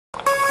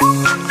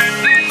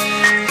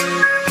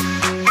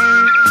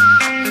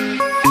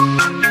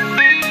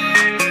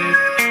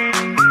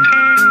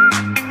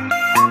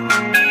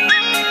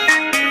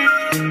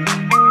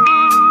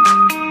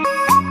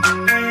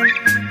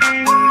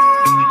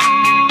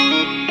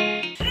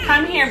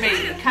Come here,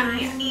 baby. Come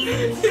here.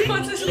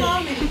 What's this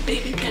mommy?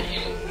 Baby, come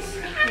here.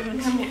 Come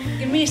here.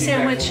 Give me a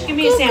sandwich. Give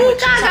me a sandwich.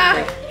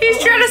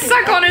 He's trying to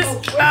suck on his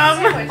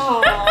thumb.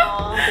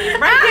 Aww, baby.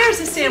 Right there's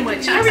a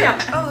sandwich. Hurry up.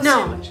 Oh,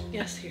 no. Sandwich.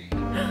 Yes, here.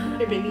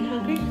 Here, baby.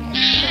 Hungry?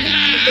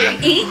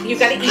 Eat. You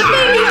gotta eat, baby. You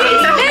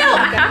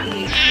gotta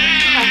eat.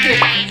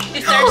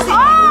 You thirsty?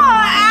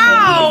 Oh,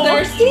 ow! You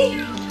thirsty?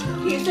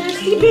 You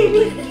thirsty,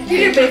 baby?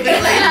 Here, baby.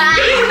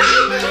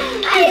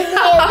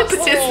 Up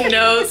his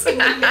nose.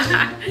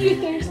 You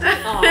thirsty?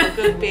 Oh,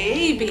 good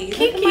baby. Kiki.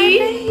 Look at my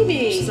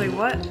baby. She's like,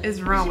 what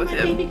is wrong with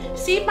him? Baby.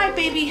 See if my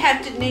baby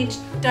had to need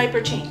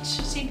diaper change.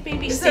 See the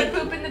baby. Is there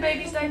poop in the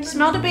baby's diaper?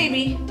 Smell the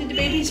baby. Did the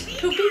baby's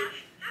poopy?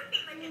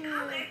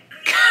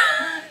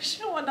 She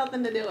don't want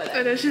nothing to do with I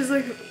it. know, she's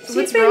like, See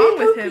what's baby wrong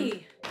with poopy. him?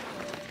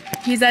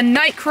 He's a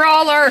night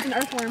crawler. An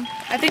earthworm.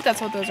 I think that's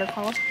what those are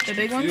called. The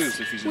big ones.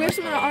 We have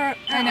some in our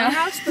I know.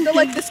 house, but they're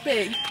like this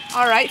big.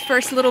 All right,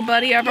 first little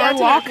buddy of our it's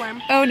an walk.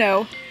 earthworm. Oh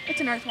no. It's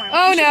an earthworm.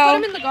 Oh, You should no. Put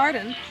them in the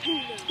garden.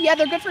 Yeah,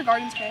 they're good for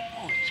garden spray.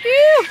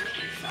 Ew.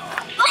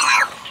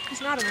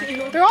 It's not an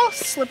earthworm. They're all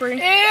slippery.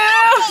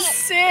 Ew.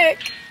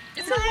 Sick.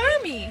 It's a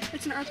wormy.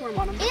 It's an earthworm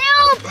on them.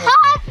 Ew,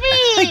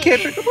 puppy! I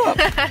can't pick him up.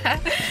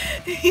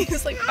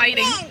 He's like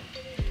fighting.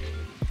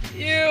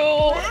 Ew.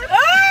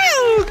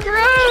 Oh,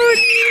 gross.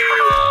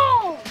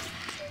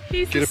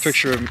 Get a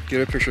picture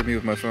of me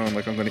with my phone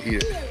like I'm gonna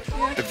eat it.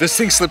 If this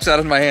thing slips out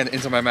of my hand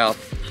into my mouth,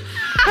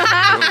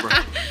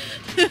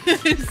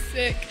 it's over.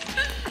 Sick.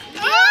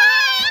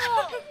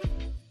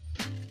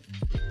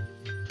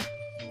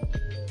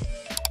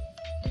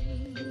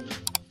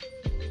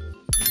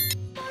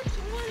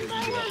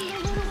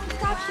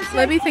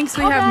 Libby thinks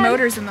we have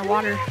motors in the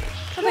water.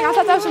 I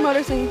thought that was a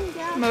motor thing.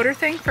 Motor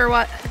thing for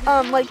what?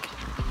 Like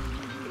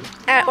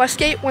at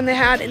Westgate when they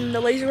had in the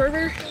lazy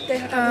river, they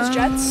had those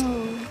jets.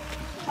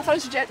 I thought it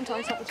was a jet until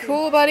I saw the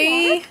Cool,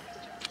 buddy.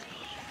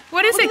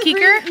 What is it, Look at the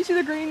Keeker? green- You see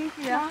the green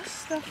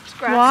stuff? It's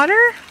grass.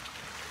 Water?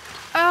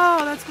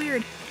 Oh, that's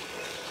weird.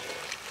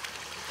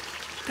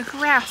 The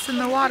grass in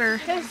the water.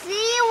 The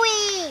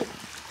seaweed!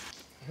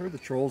 I heard the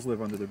trolls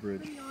live under the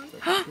bridge. Is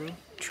that true?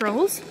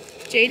 Trolls?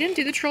 Jaden,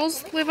 do the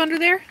trolls live under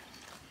there?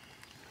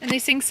 And they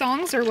sing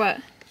songs or what?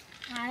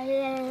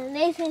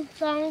 They sing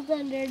songs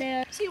under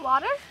there. See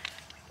water?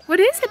 What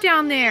is it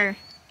down there?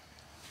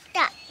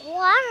 Got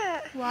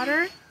water.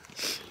 Water?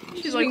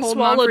 She's like like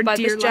holding on for swallowed by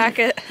dear this life.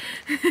 jacket.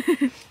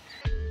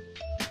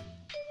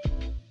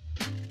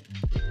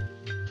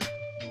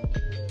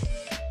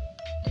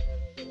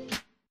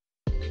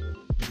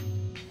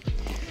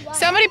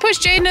 Somebody push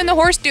Jaden in the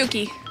horse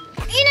dookie.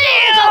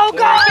 Oh,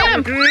 God! Get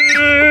him!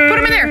 Put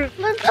him in there.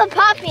 Let's put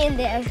Poppy in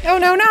there. Oh,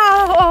 no, no.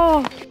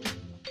 Oh.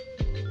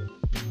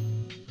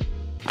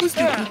 Who's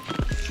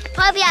Dookie?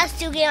 Poppy has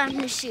to get on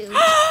his shoes.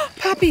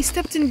 Poppy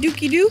stepped in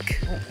Dookie Duke.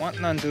 Don't want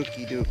none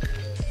dookie dook.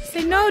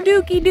 Say no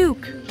Dookie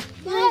Duke.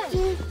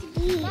 Mommy,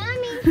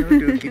 No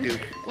dookie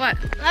dook. What?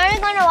 where are we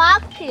going to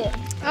walk to?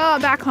 Oh,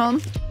 back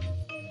home.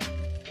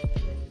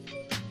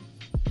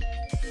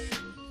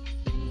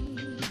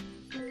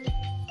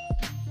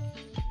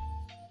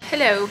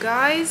 Hello,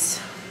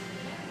 guys.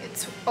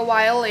 It's a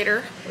while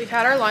later. We've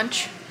had our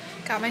lunch.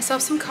 Got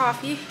myself some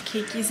coffee.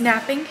 Kiki's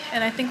napping,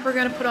 and I think we're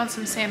gonna put on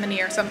some salmon-y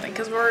or something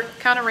because we're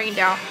kind of rained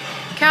out.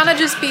 Kind of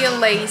just being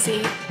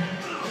lazy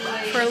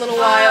for a little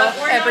while.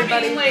 Everybody. We're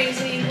not being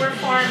lazy. We're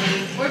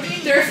farming.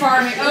 They're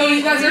farming. Oh,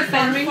 you guys are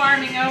farming?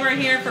 Farming over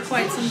here for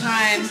quite some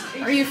time.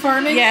 Are you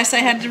farming? Yes, I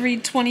had to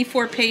read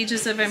 24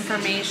 pages of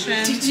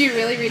information. Did you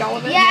really read all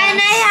of it?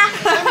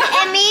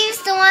 Yeah, and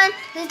Me's the one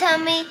who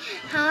told me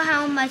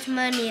how much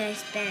money I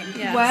spend.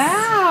 Yes.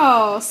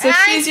 Wow. So And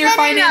she's your I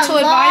spend financial a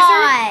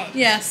advisor? lot.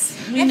 Yes,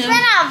 we I know.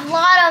 spent a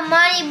lot of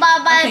money,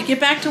 but Okay, get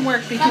back to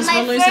work because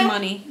my we're losing fir-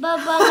 money. But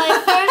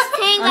my first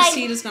thing Our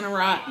seed is gonna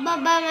rot. But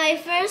my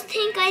first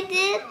thing I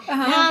did,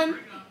 Uh-huh.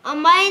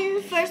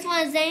 mine first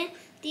one is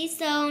empty,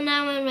 so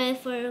now I'm ready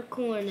for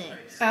corn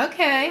eggs.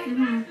 Okay.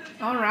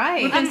 All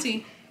right. Look and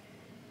see.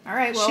 All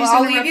right. Well, She's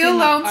I'll interrupting leave you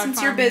alone our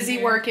since you're farming busy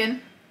here.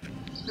 working.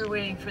 We're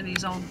waiting for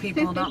these old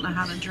people who don't know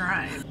how to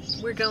drive.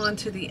 We're going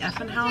to the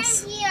effing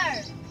house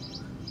Here.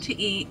 to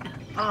eat.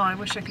 Oh, I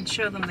wish I could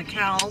show them the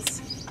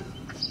cows.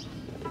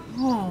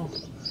 Oh,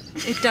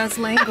 it does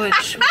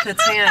language with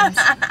its hands.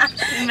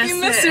 You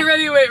missed it.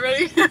 Ready? Wait,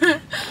 ready?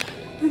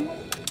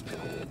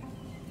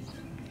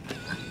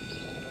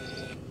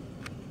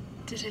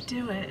 Did it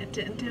do it? It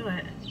didn't do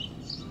it.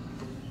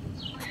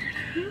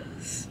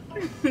 He's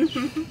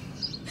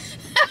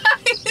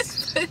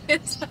put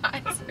his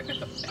eyes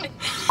away.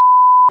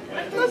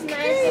 Plus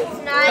 9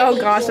 plus 9 Oh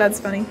gosh, that's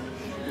funny.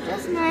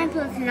 Plus 9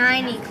 plus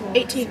 9 equals.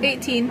 18.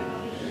 18.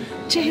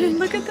 Jaden,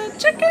 look at the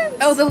chickens.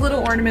 Oh, the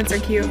little ornaments are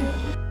cute.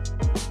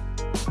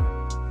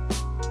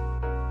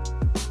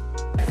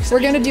 We're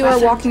gonna do our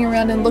walking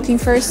around and looking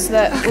first, so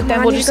that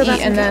then we'll just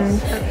eat and then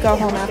go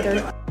home after.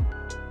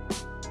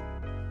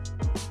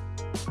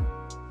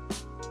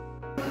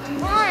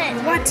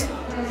 What?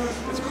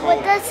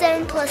 What does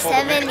 7 plus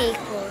 7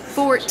 equal?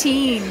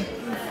 14.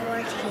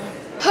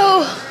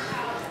 Oh,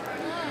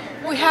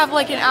 we have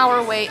like an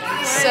hour wait,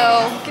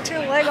 so Get your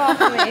leg off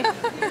of me.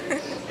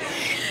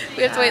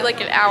 we have to wait like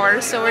an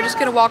hour. So we're just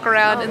gonna walk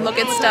around and look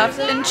at stuff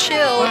and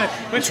chill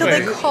until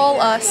they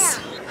call us.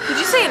 Did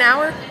you say an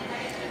hour?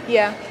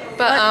 Yeah,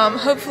 but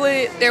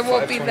hopefully there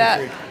won't be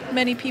that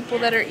many people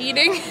that are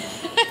eating.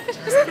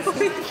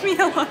 Leave me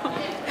alone.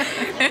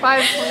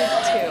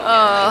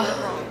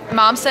 5:22.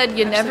 Mom said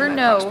you never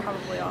know.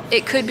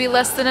 It could be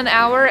less than an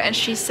hour, and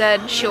she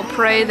said she'll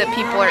pray that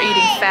people are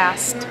eating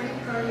fast.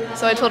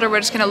 So I told her we're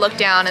just gonna look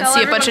down and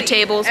see a bunch of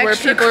tables where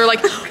people are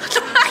like,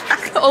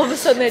 all of a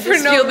sudden they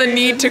just feel the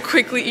need to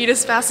quickly eat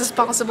as fast as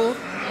possible.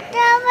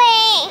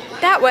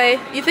 That way.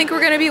 You think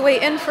we're gonna be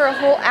waiting for a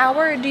whole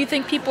hour, or do you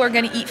think people are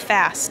gonna eat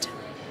fast?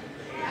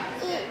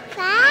 Eat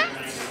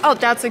fast? Oh,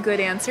 that's a good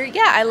answer.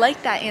 Yeah, I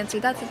like that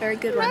answer. That's a very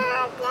good one.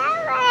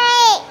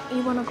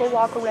 You wanna go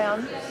walk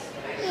around?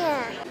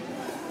 Yeah.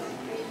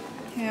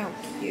 How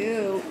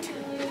cute.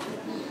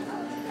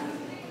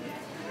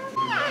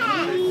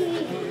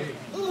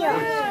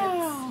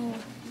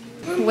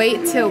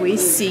 Wait till we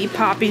see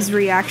Poppy's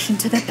reaction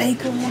to the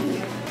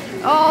bacon.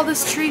 Oh,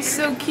 this tree's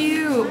so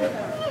cute.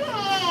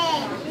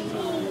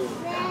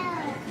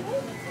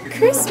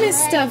 Christmas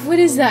stuff. What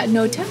is that?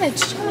 No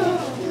touch.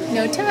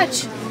 No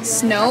touch.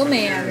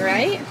 Snowman,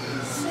 right?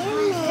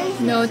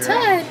 No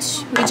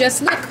touch. We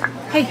just look.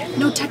 Hey,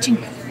 no touching.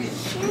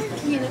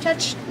 No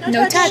touch.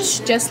 No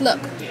touch. Just look.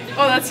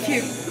 Oh, that's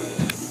cute.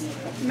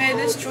 May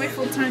this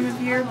joyful time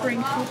of year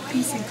bring hope,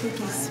 peace, and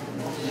cookies.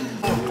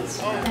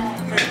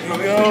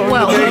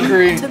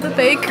 Welcome to the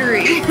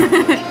bakery.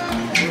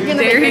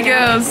 There he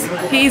goes.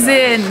 He's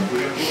in.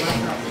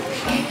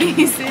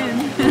 He's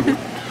in.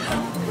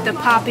 The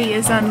poppy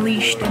is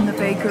unleashed in the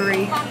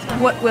bakery.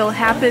 What will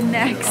happen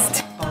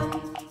next?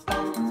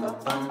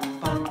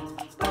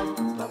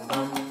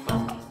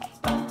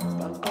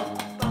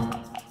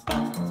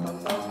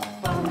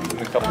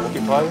 A couple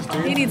whoopie pies, do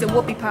He you? needs a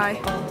whoopie pie. A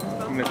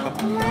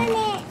couple.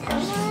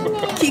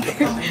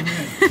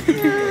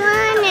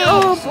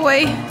 Oh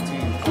boy.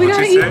 We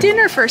gotta eat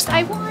dinner first.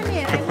 I want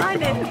it. I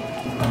want it.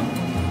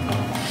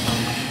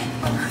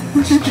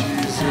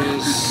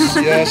 Jesus,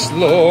 yes,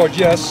 Lord,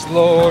 yes,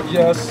 Lord,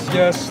 yes,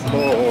 yes,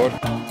 Lord.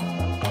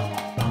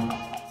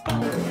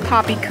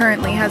 Poppy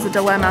currently has a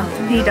dilemma.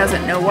 He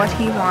doesn't know what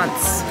he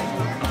wants.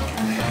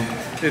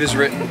 It is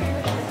written.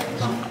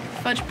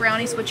 Fudge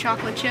brownies with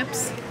chocolate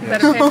chips.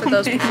 Better pay for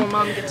those before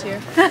Mom gets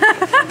here.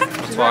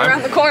 It's fine.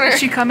 Around the corner. Is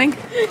she coming?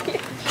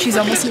 She's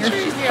almost here.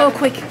 Oh,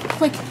 quick,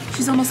 quick.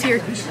 She's almost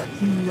here.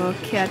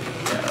 Look at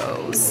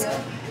those.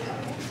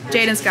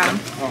 Jaden's got them.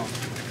 Oh.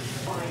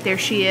 There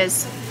she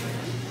is.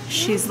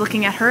 She's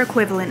looking at her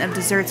equivalent of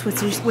desserts,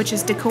 which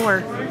is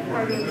decor.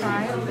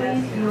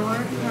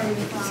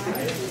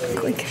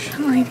 Click.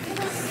 Hi.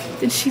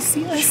 Did she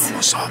see us? She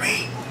almost saw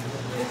me.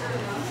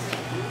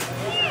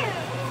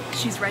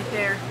 She's right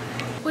there.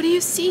 What do you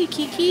see,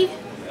 Kiki?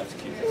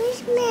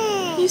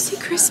 Christmas. You see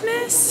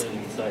Christmas?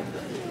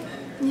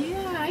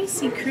 Yeah, I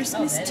see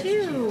Christmas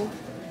too.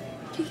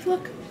 Kiki,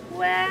 look.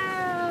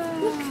 Wow.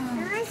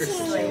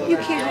 You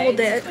can't hold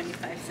it.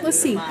 Let's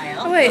see.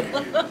 Oh, wait.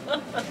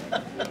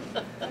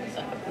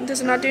 Does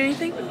it not do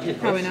anything?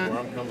 Probably not. I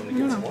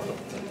don't know.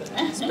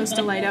 It's supposed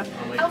to light up.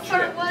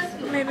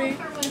 Maybe.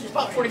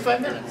 About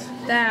 45 minutes.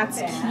 That's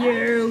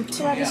cute.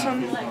 So that is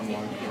fun.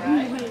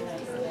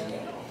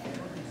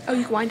 Oh,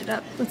 you can wind it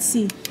up. Let's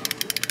see.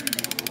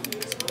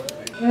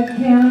 Ed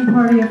Cannon,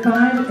 party of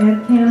 5,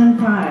 Ed Cannon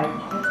 5.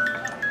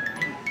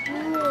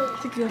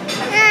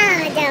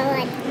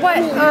 What?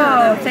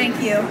 Oh,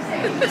 thank you.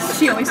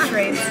 She always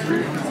trades.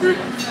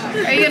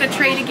 Are you gonna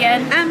trade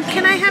again?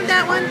 Can I have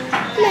that one?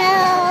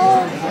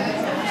 No.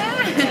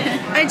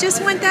 I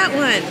just want that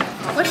one.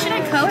 What should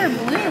I color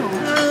blue?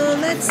 Oh,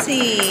 let's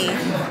see.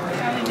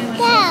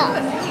 No.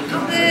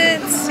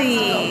 Let's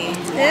see.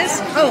 This?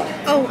 Oh,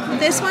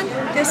 this one?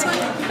 This one?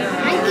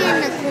 I'm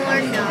getting a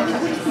corn dog.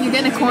 You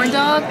getting a corn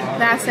dog?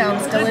 That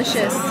sounds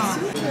delicious.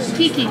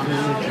 Kiki,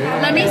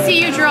 let me see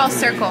you draw a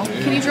circle.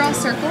 Can you draw a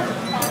circle?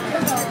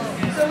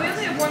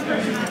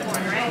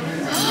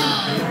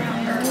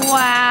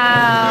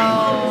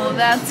 Wow,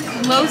 that's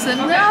close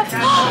enough.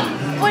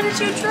 What did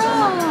you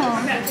draw?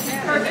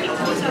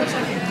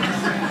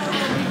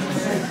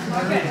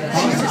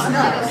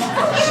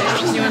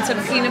 You want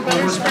some peanut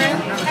butter spread?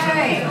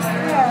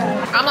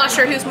 I'm not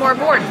sure who's more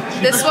bored.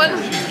 This one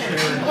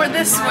or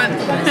this one?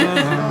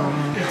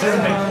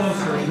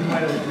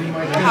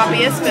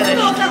 Poppy is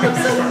finished.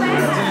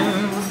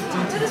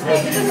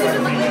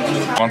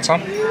 Want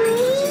some?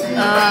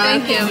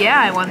 Thank you.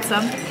 Yeah, I want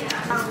some.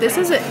 This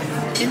is an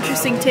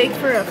interesting take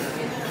for a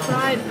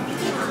fried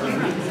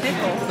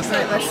pickle.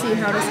 Alright, let's see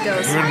how this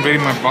goes. You're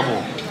invading my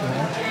bubble.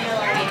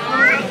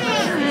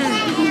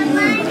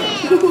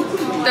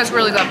 That's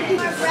really good.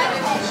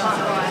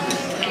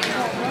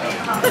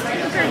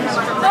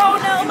 Oh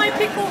no, my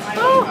pickle.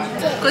 Oh.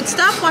 Good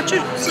stuff. Watch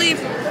your sleeve.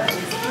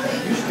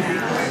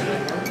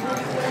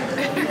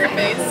 Her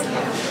face.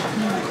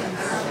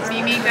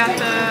 Mimi got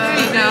the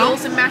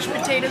noodles and mashed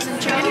potatoes and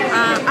chicken.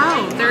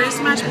 Oh, there is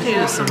mashed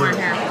potatoes somewhere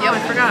here. Yep, I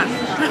forgot.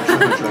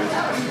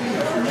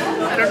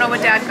 I don't know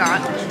what Dad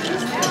got.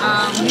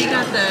 He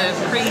got the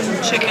cream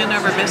chicken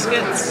over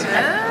biscuits.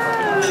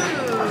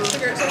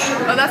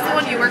 Oh, that's the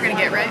one you were gonna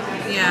get, right?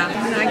 Yeah.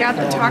 And I got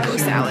the taco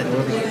salad.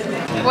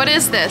 What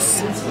is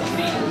this?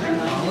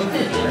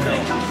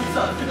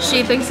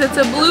 She thinks it's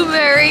a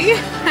blueberry.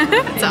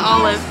 It's an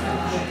olive.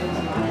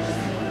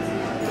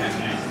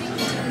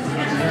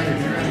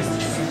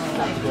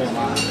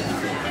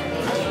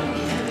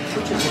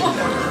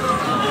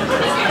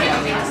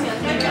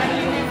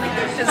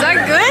 Is that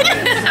good?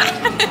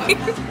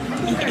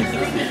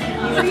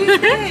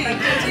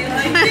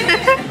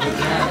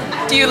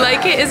 Do you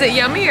like it? Is it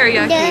yummy or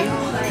yucky?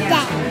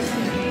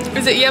 Yeah.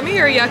 Is it yummy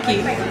or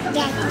yucky?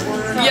 Yeah.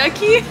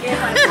 Yucky?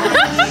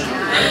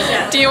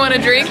 Do you want a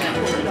drink?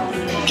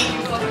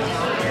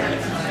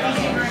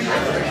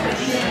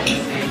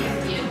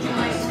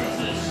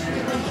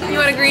 You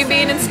want a green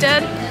bean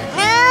instead?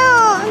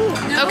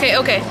 No. Okay,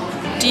 okay.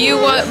 Do you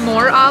want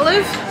more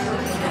olive?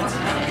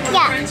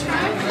 Yeah.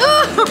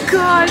 Oh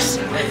gosh.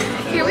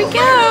 Here we go.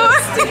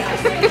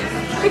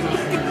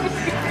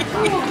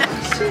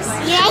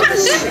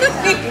 Yucky.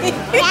 Yucky.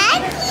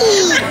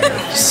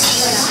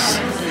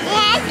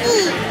 Yucky.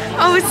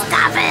 Oh,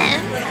 stop it.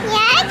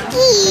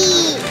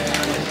 Yucky.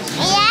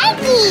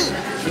 Yucky.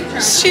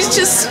 She's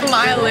just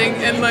smiling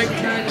and like.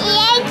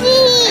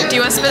 Yucky. Do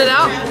you want to spit it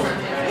out?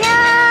 No,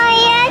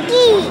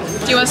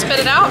 yucky. Do you want to spit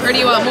it out or do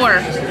you want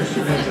more?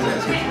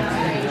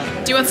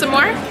 Do you want some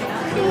more?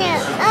 No.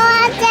 Oh,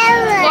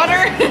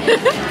 Water?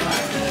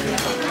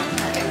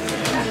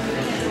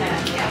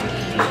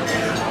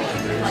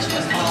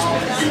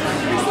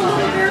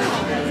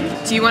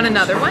 Do you want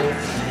another one?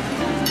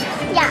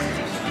 yeah.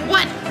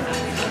 What?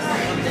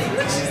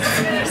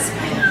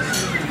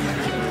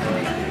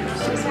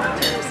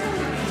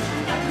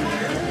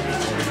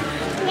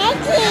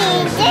 Yucky.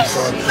 This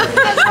is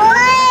the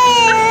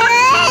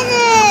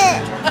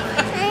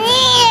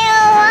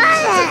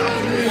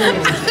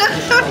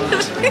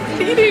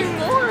Eating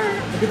more.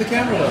 Look at the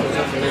camera though.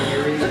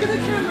 Look at the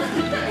camera.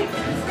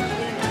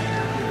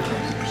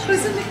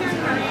 Who's in the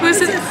camera? Who's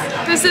this?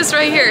 Who's this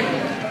right here?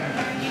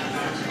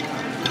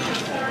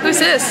 Who's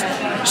this?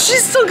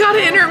 She's still got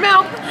it in her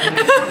mouth.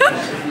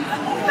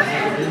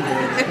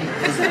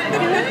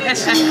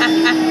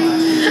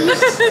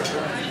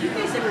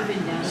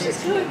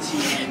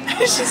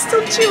 She's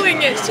still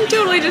chewing it. She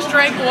totally just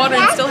drank water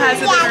and still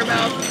has it in her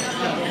mouth.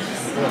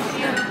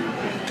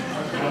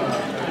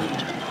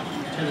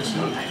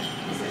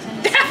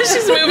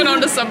 She's moving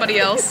on to somebody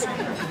else.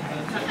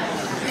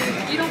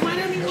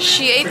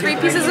 She ate 3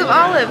 pieces of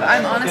olive.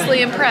 I'm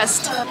honestly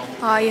impressed.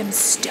 I am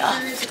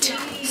stuffed.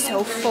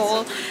 So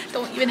full.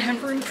 Don't even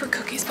have room for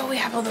cookies, but we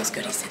have all those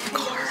goodies in the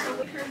car.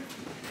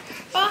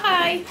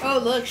 Bye. Oh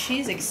look,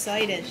 she's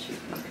excited.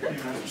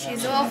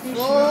 She's all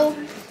full.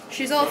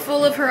 She's all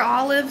full of her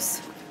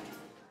olives.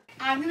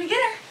 I'm gonna get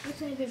her. I'm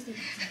gonna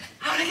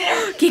get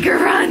her. Giga,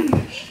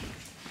 run.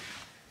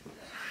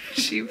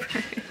 She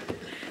ran.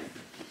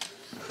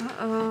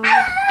 Uh-oh.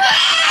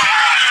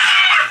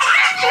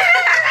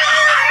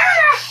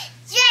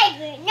 Shake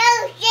it.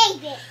 No,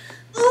 shake it.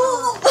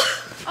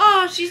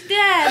 Oh, she's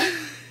dead.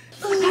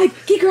 Hide,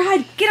 Giger,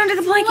 hide. Get under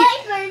the blanket.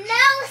 Wipe her nose.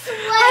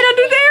 Hide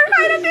under there.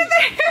 Hide under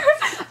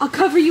there. I'll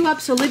cover you up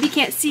so Libby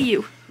can't see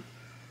you.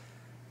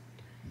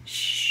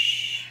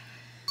 Shh.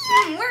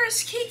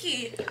 Where's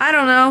Kiki? I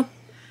don't know.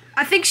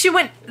 I think she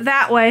went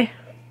that way.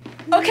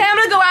 Okay, I'm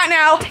gonna go out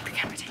now. Take the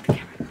camera. Take the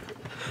camera.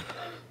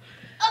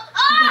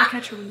 You gotta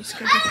catch her when you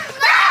scare her.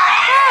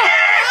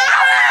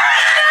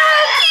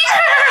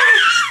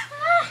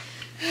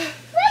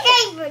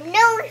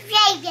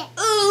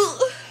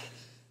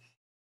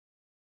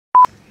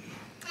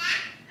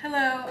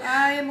 Hello,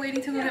 I am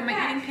waiting to go get my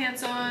eating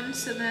pants on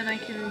so then I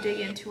can dig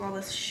into all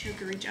this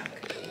sugary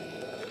junk.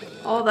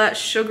 All that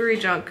sugary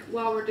junk.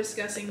 While we're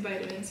discussing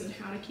vitamins and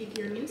how to keep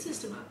your immune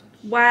system up.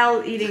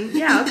 While eating.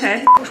 Yeah,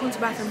 okay. Which one's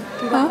the bathroom?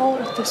 Through that hole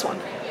or this one?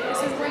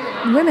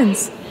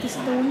 Women's. This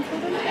is the one for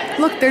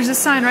them? Look, there's a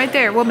sign right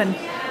there, woman.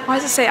 Why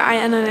does it say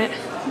IN in it?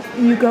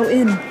 You go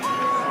in.